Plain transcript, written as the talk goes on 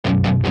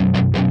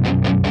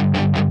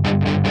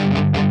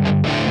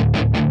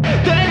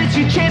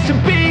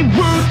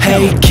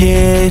Hey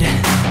kid,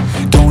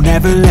 don't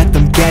ever let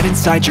them get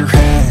inside your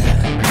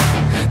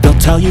head. They'll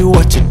tell you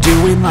what to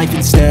do in life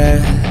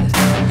instead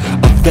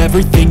of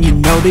everything you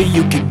know that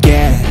you could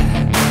get.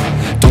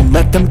 Don't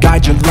let them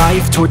guide your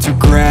life towards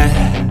regret.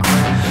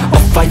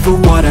 I'll fight for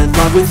what I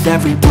love with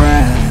every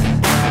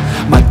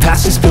breath. My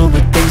past is filled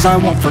with things I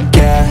won't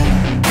forget.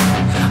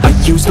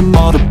 I use them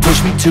all to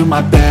push me to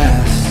my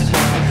best.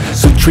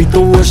 So treat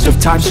the worst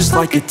of times just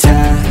like a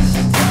test.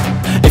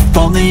 If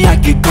only I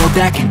could go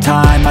back in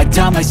time, I'd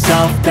tell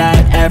myself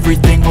that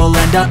everything will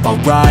end up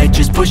alright.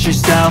 Just push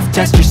yourself,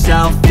 test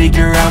yourself,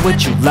 figure out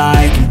what you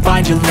like, and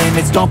find your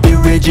limits, don't be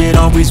rigid,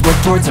 always work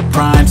towards a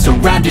prime.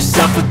 Surround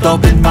yourself with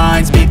open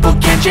minds, people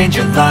can change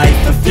your life.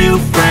 A few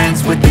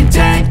friends with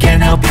intent can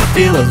help you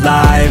feel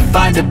alive.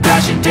 Find a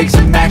passion, take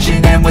some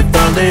action, and with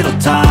a little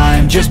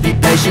time, just be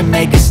patient,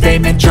 make a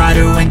statement, try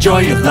to enjoy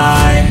your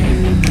life.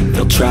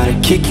 They'll try to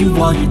kick you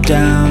while you're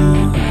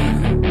down.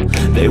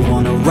 They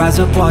wanna rise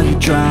up while you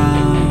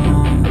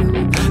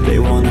drown. They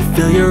wanna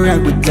fill your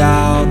head with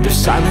doubt. They're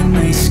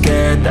silently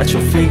scared that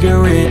you'll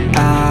figure it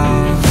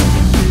out.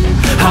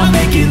 I'll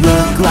make it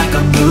look like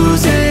I'm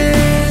losing,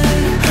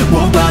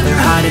 won't bother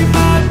hiding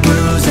my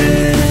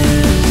bruises.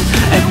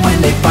 And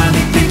when they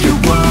finally think you're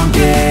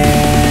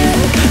wounded,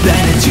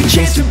 then it's your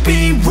chance to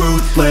be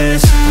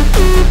ruthless.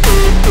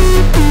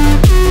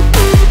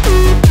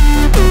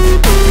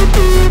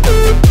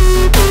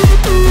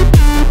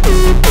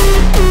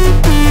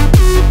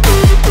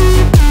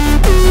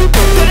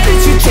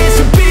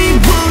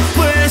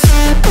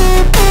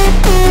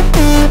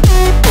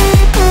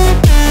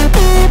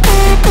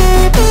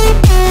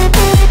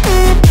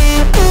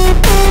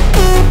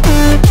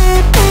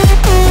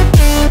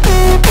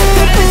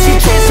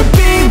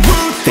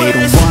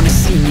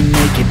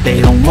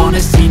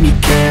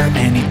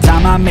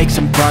 I make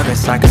some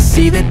progress, I can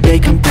see that they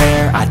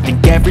compare. I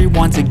think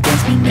everyone's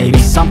against me, maybe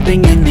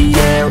something in the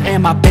air.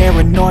 Am I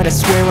paranoid? I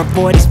swear a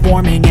void is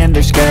forming and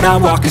they're scared. I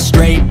walk a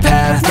straight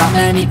path, not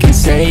many can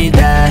say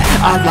that.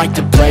 I like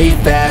to play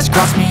fast,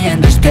 cross me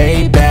and there's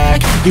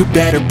payback. You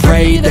better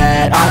pray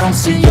that I don't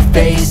see your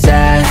face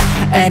at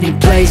any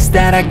place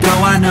that I go.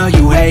 I know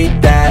you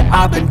hate that.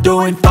 I've been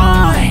doing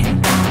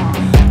fine,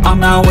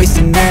 I'm not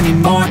wasting any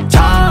more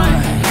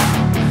time.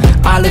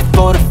 I live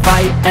for the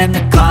fight and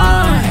the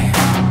climb,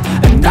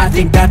 and I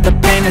think that the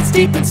pain that's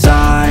deep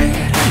inside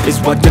is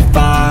what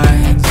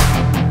defines.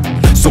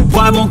 So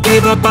I won't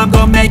give up, I'm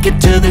gonna make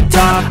it to the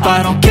top.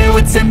 I don't care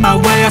what's in my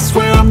way, I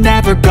swear I'm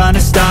never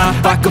gonna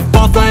stop. I could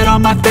fall flat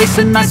on my face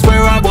and I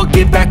swear I will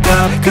get back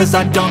up, cause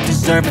I don't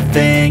deserve a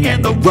thing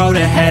and the road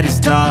ahead is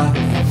tough.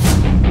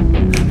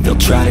 They'll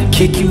try to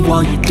kick you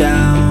while you're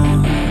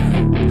down.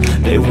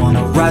 They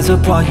wanna rise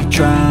up while you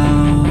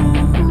drown.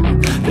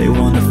 They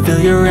wanna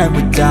fill your head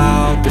with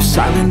doubt. They're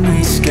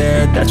silently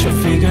scared that you'll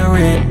figure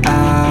it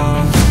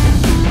out.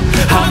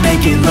 I'll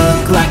make it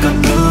look like I'm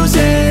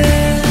losing,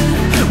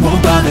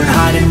 won't bother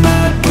hiding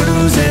my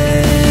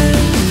bruises.